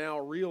most now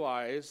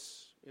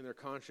realize in their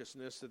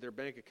consciousness that their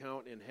bank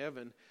account in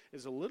heaven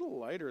is a little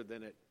lighter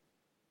than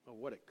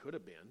what it could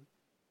have been.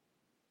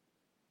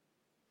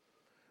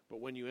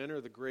 But when you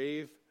enter the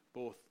grave,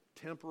 both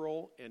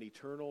temporal and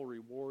eternal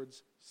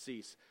rewards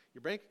cease.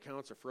 Your bank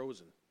accounts are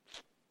frozen.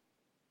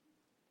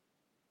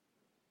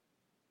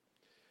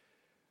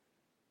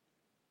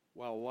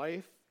 While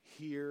life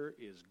here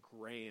is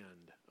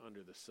grand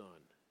under the sun,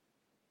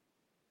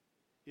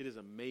 it is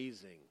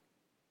amazing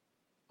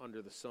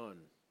under the sun.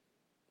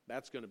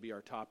 That's going to be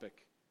our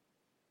topic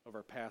of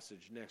our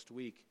passage next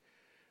week,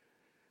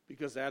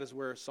 because that is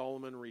where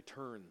Solomon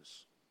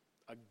returns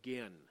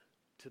again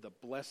to the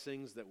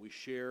blessings that we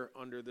share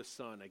under the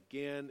sun,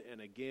 again and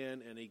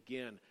again and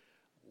again.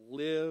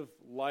 Live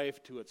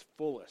life to its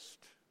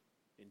fullest.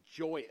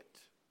 Enjoy it.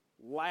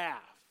 Laugh.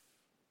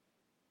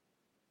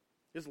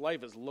 His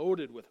life is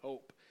loaded with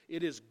hope.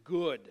 It is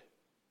good.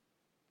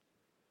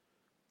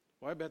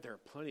 Well, I bet there are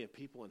plenty of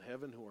people in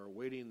heaven who are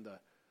awaiting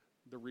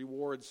the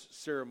rewards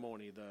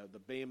ceremony, the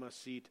Bema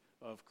seat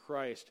of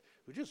Christ,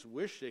 who just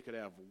wish they could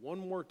have one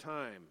more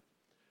time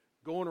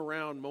going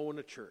around mowing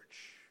a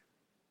church.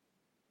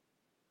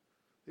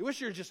 They wish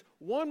there was just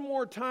one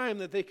more time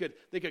that they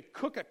could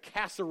cook a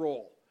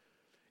casserole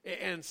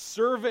and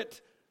serve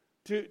it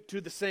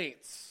to the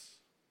saints.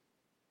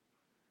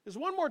 There's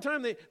one more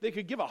time they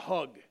could give a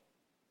hug.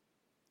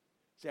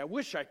 Say, I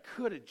wish I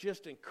could have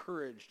just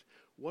encouraged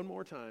one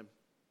more time.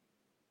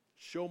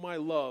 Show my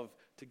love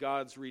to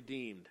God's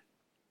redeemed.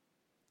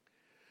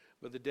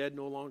 But the dead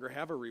no longer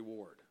have a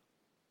reward.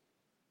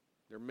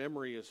 Their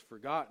memory is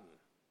forgotten.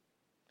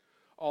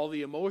 All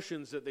the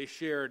emotions that they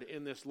shared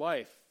in this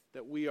life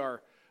that we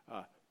are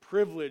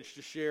privileged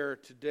to share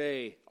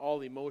today, all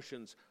the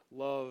emotions,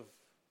 love,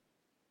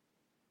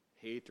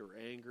 hate or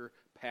anger,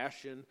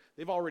 passion,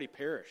 they've already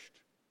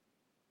perished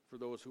for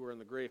those who are in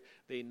the grave.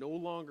 They no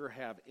longer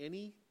have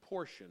any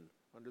portion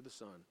under the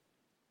sun.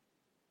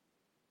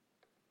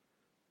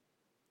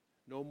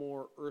 No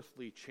more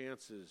earthly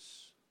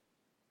chances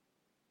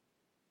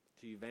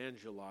to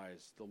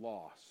evangelize the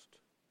lost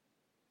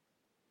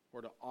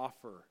or to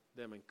offer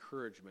them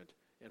encouragement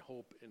and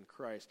hope in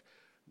Christ.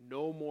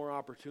 No more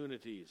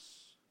opportunities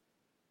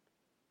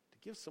to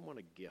give someone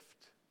a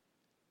gift,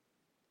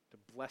 to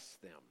bless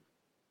them,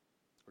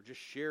 or just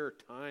share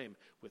time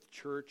with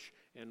church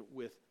and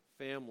with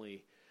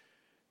family.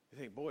 You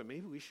think, boy,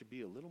 maybe we should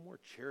be a little more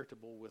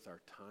charitable with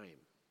our time.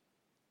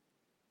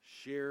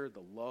 share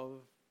the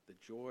love, the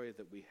joy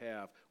that we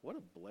have. What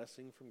a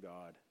blessing from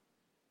God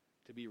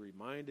to be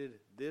reminded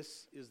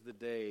this is the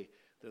day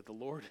that the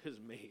Lord has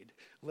made.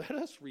 Let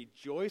us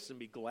rejoice and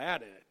be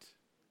glad in it.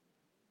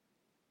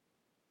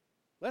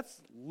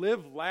 Let's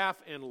live, laugh,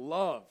 and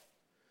love.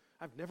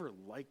 I've never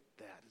liked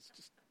that. It's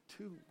just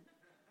too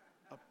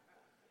up.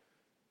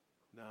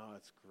 No,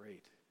 it's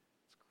great.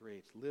 It's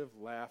great. Live,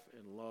 laugh,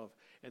 and love.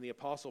 And the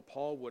Apostle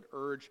Paul would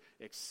urge,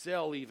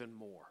 excel even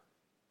more.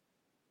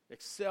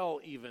 Excel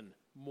even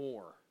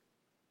more.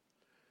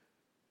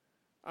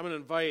 I'm going to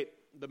invite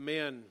the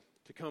men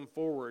to come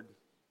forward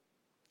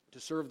to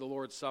serve the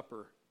Lord's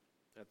Supper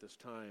at this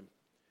time.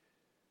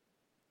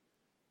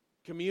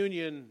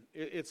 Communion,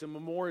 it's a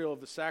memorial of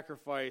the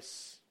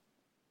sacrifice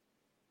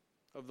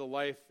of the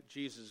life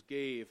Jesus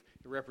gave.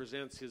 It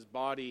represents his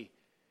body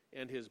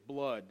and his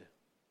blood.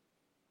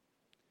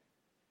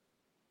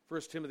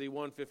 1 Timothy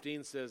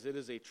 1:15 says, it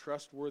is a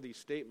trustworthy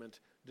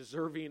statement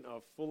deserving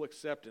of full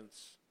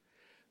acceptance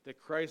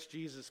that Christ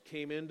Jesus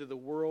came into the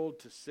world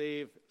to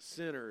save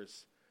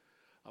sinners,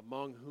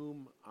 among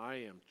whom I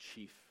am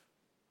chief.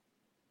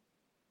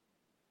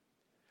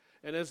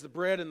 And as the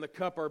bread and the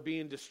cup are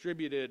being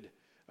distributed,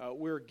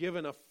 we're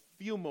given a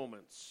few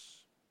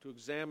moments to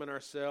examine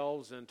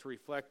ourselves and to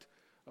reflect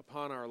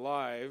upon our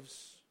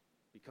lives.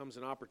 It becomes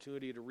an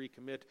opportunity to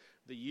recommit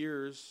the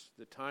years,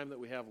 the time that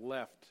we have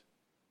left,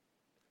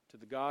 to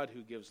the God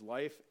who gives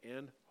life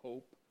and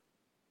hope.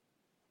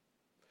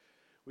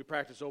 We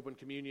practice open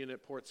communion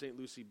at Port St.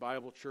 Lucie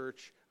Bible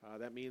Church.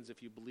 That means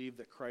if you believe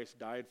that Christ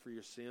died for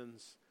your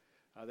sins,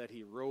 that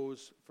he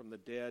rose from the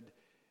dead,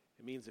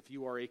 it means if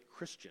you are a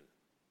Christian,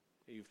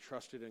 you've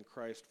trusted in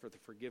Christ for the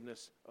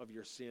forgiveness of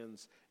your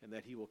sins, and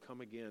that he will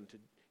come again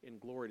in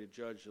glory to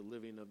judge the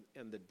living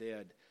and the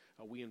dead.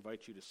 We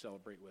invite you to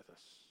celebrate with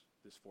us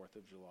this 4th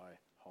of July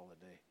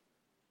holiday.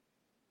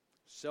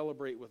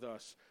 Celebrate with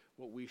us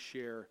what we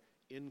share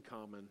in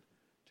common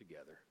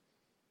together.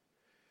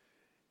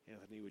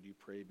 Anthony, would you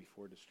pray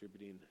before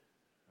distributing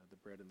the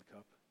bread and the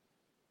cup?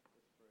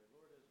 Let's pray.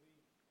 Lord, as we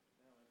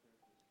now enter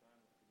into this time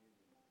of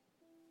communion,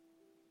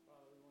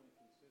 Father, we want to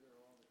consider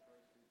all that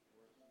Christ did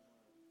for us.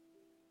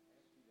 We want to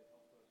ask you to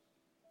help us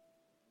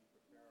as we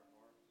prepare our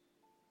hearts,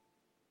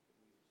 that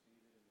we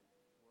receive it in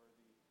a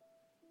worthy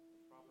and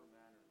proper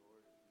manner,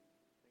 Lord, as we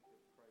think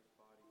of Christ's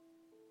body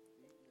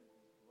beaten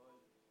and his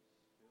blood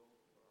spilled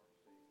for our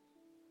sakes.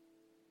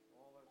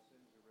 All our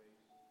sins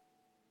erased,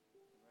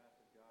 the wrath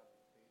of God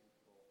was paid in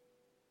full.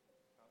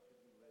 How should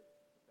we live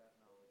with that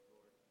knowledge,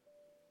 Lord?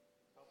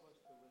 Help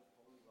us to live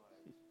holy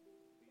lives,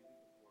 pleasing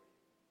before you.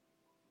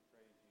 We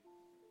pray in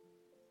Jesus'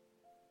 name.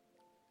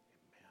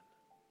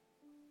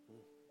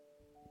 Amen.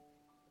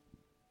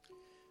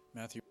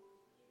 Matthew.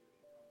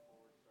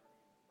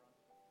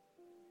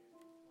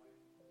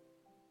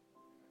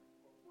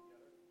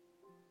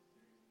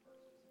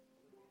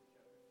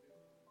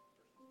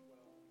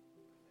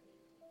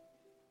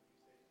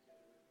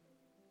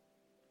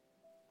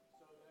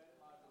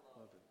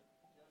 Beloved,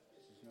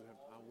 as you have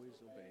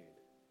always obeyed,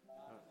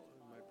 not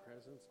in my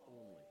presence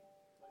only,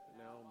 but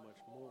now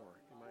much more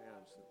in my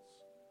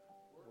absence.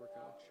 Work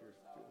out your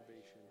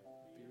salvation,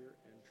 fear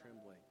and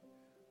trembling,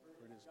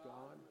 for it is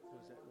God who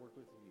is at work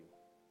with you,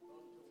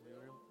 to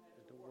will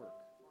and to work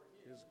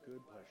his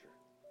good pleasure.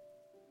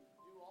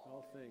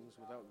 All things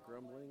without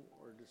grumbling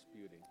or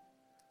disputing,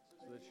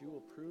 so that you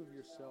will prove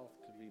yourself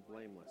to be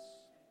blameless,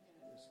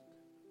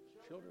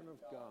 children of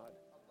God,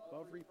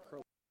 above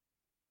reproach.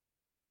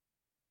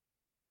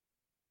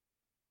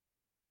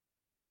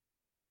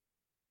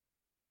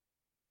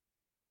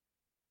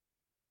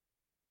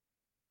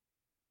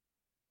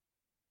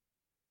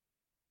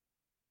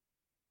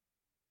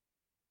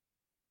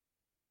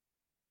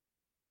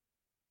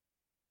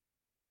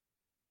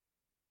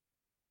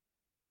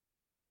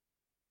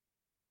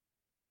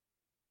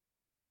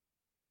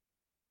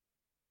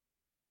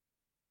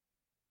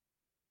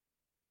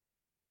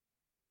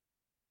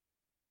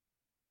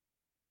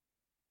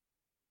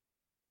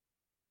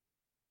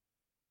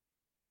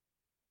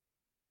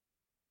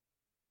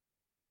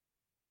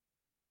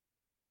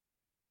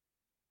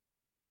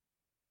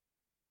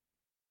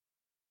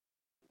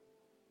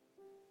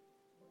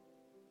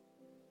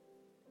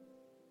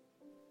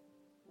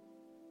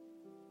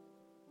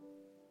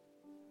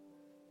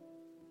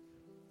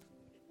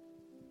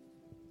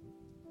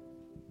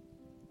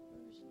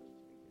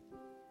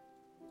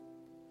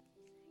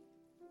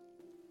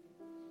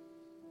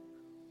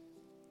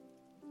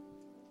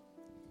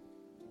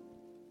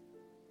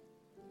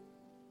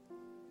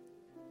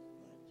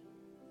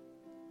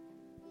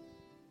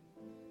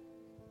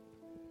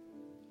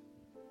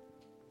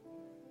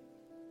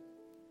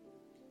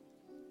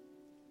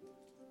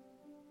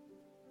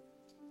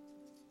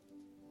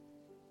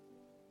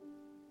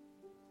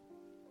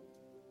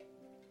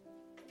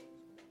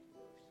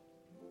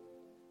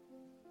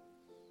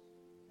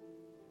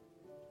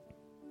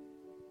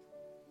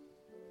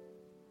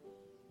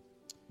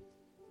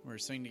 We're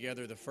singing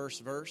together the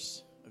first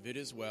verse of It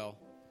Is Well,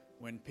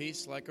 when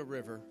peace like a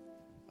river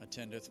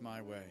attendeth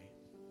my way.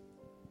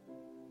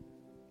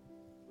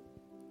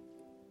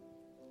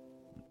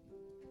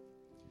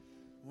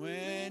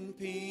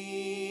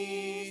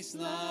 peace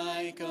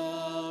like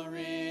a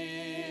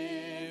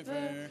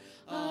river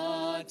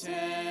attendeth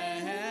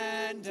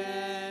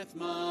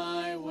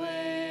my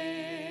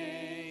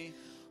way.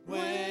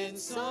 When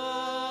sorrows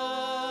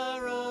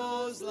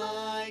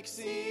like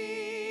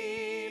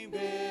sea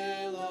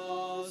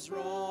billows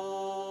roll,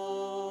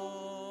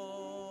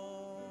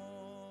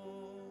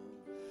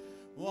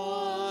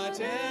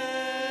 whatever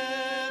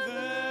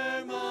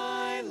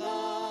my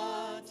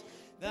lot,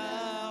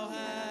 thou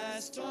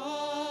hast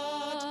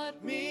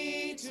taught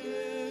me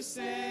to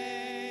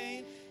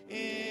say,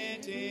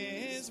 it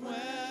is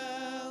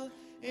well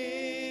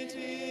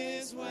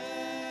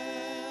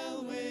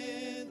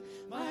with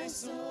my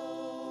soul.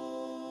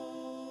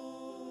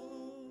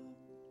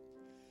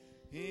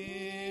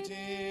 It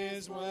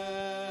is well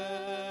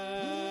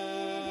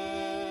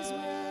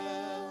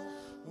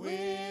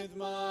with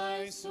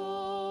my soul.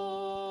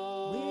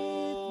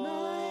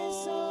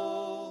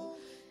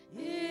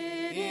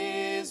 It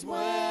is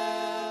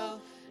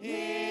well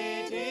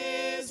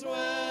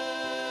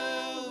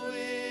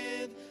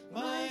with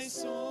my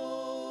soul.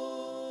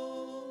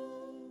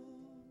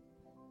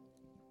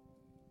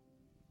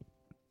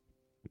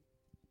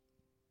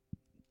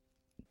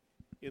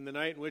 In the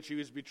night in which he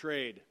was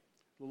betrayed,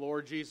 the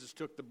Lord Jesus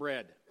took the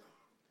bread.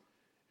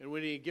 And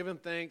when he had given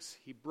thanks,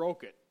 he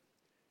broke it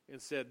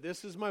and said,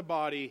 "This is my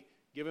body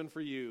given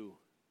for you.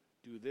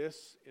 Do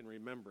this in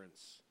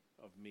remembrance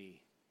of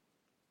me."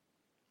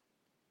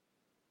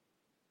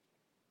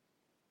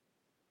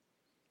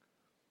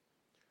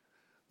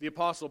 The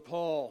Apostle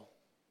Paul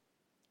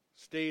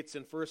states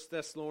in 1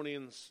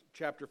 Thessalonians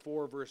chapter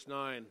 4, verse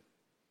 9,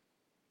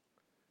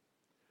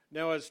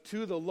 "Now as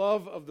to the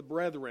love of the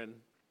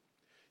brethren,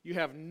 you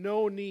have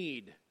no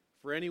need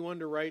for anyone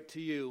to write to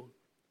you,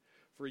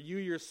 for you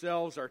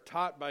yourselves are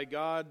taught by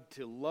God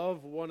to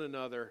love one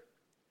another.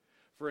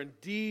 For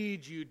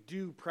indeed you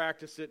do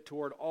practice it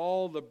toward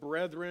all the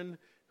brethren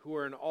who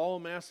are in all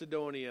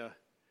Macedonia.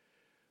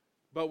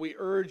 But we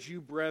urge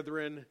you,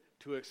 brethren,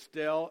 to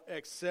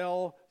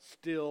excel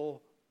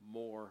still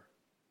more."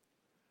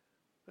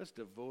 Let's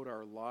devote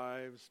our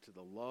lives to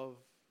the love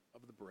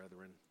of the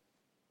brethren.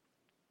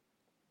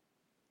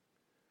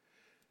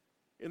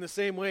 In the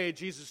same way,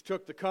 Jesus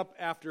took the cup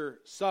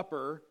after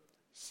supper,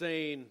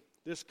 saying,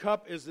 "This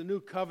cup is the new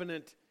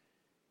covenant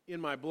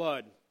in my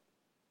blood.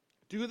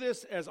 Do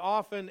this as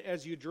often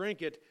as you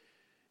drink it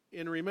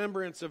in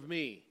remembrance of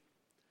me.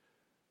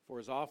 For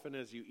as often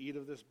as you eat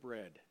of this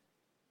bread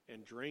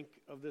and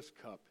drink of this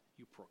cup,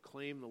 you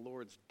proclaim the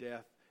Lord's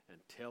death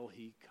until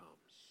he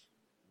comes."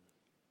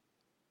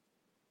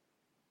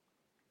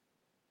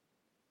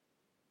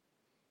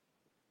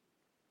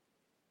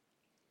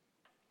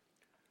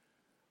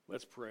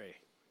 Let's pray.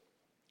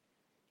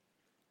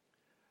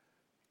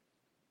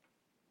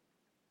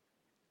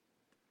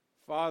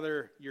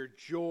 Father, your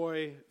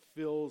joy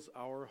fills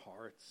our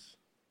hearts.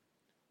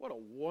 What a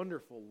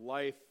wonderful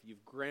life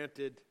you've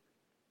granted.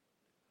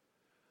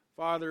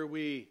 Father,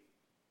 we've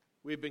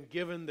been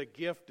given the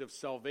gift of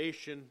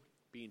salvation,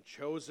 being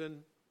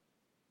chosen.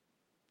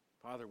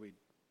 Father, we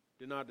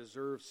do not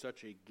deserve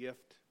such a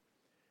gift.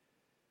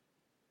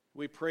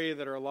 We pray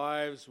that our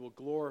lives will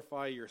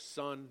glorify your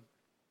Son,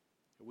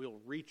 and we'll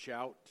reach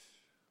out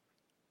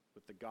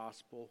with the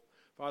gospel.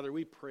 Father,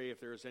 we pray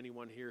if there is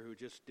anyone here who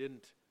just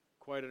didn't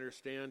quite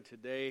understand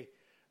today,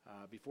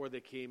 before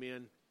they came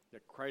in,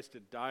 that Christ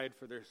had died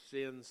for their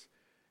sins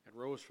and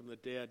rose from the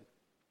dead,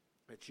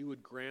 that you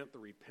would grant the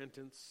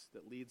repentance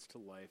that leads to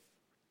life.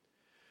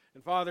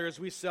 And Father, as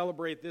we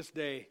celebrate this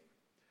day,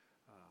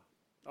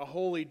 a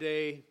holy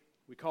day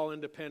we call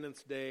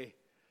Independence Day,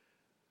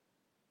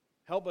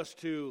 help us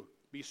to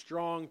be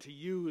strong to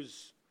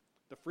use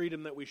the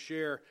freedom that we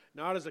share,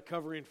 not as a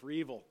covering for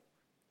evil,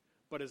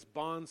 but as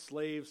bond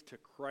slaves to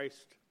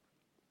Christ.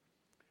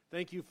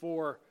 Thank you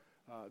for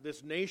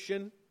this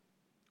nation.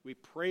 We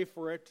pray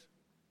for it.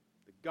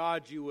 That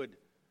God, you would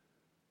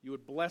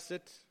bless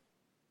it.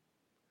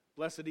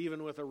 Bless it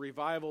even with a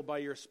revival by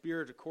your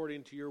Spirit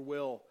according to your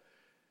will.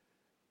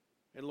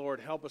 And Lord,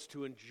 help us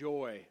to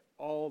enjoy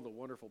all the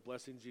wonderful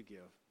blessings you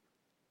give.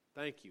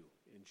 Thank you.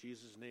 In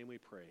Jesus' name we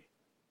pray.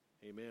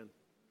 Amen.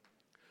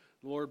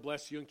 The Lord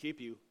bless you and keep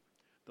you.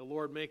 The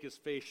Lord make his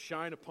face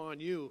shine upon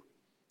you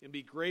and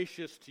be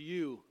gracious to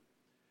you.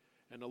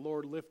 And the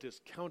Lord lift his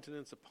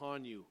countenance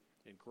upon you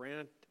and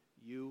grant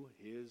you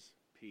his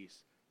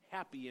peace.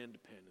 Happy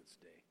Independence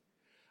Day.